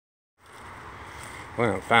We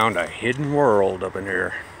have found a hidden world up in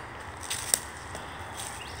here.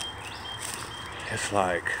 It's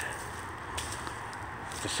like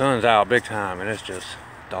the sun's out big time and it's just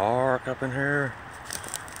dark up in here.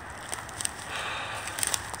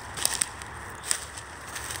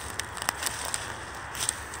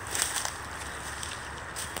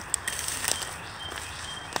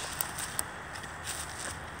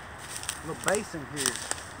 Little basin here.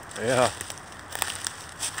 Yeah.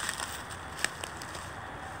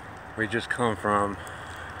 We just come from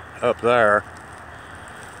up there,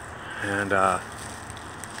 and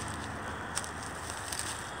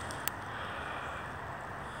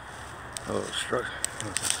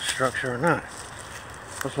structure or not.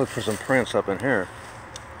 Let's look for some prints up in here.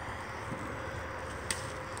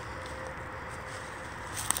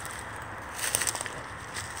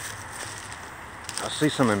 I see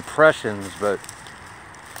some impressions, but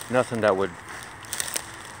nothing that would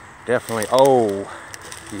definitely. Oh,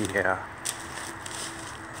 yeah.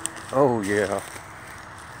 Oh, yeah.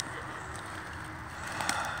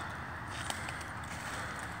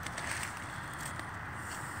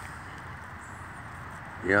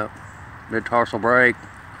 Yep. Mid-tarsal break.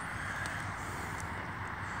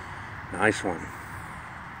 Nice one.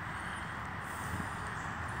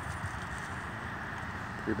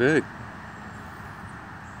 Pretty big.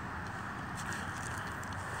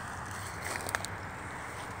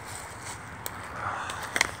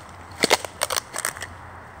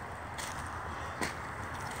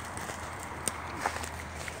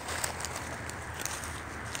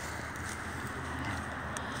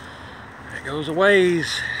 It goes a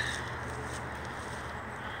ways.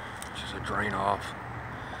 Just a drain off.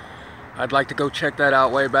 I'd like to go check that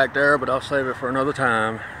out way back there, but I'll save it for another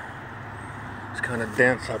time. It's kind of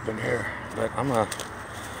dense up in here, but I'm gonna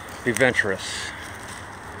be venturous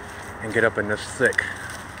and get up in this thick.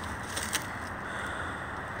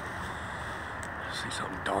 See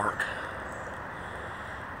something dark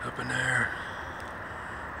up in there.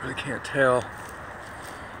 Really can't tell,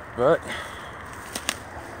 but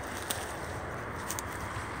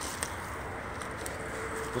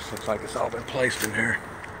this looks like it's all been placed in here.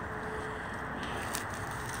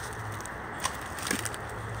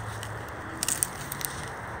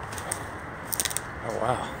 Oh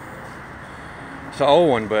wow. It's an old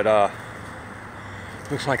one, but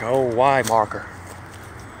looks like an old Y marker.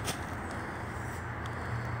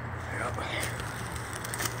 Yep.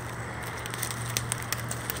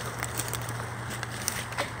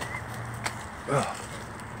 Oh.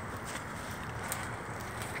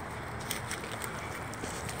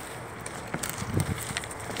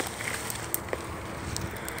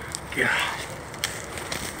 God.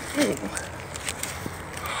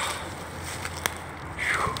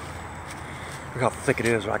 Look how thick it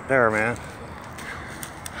is right there, man.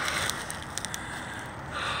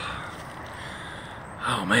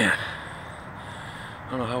 Oh man. I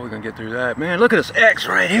don't know how we're gonna get through that. Man, look at this X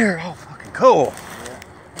right here. Oh, fucking cool.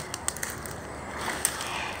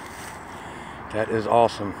 That is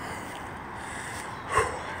awesome.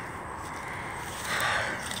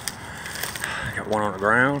 Got one on the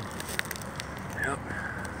ground. Yep.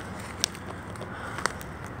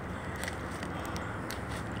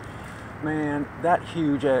 Man, that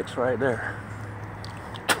huge X right there.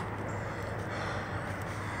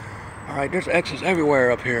 Alright, there's X's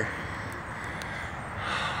everywhere up here.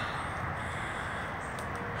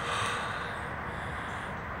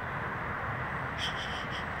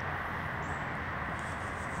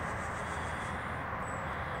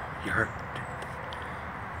 You heard?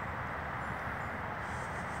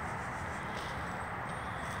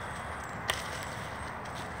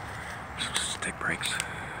 Stick breaks,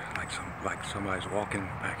 like somebody's walking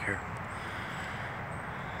back here.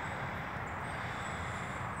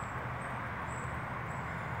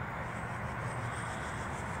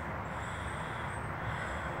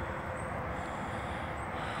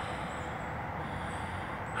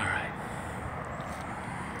 All right.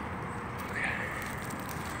 Okay.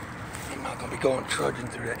 I'm not gonna be going trudging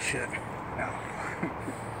through that shit. No.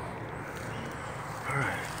 All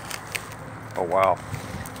right. Oh wow.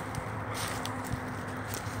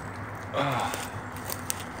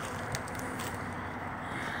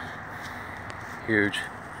 Huge.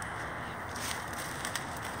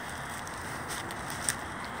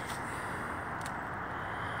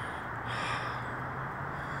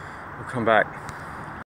 We'll come back.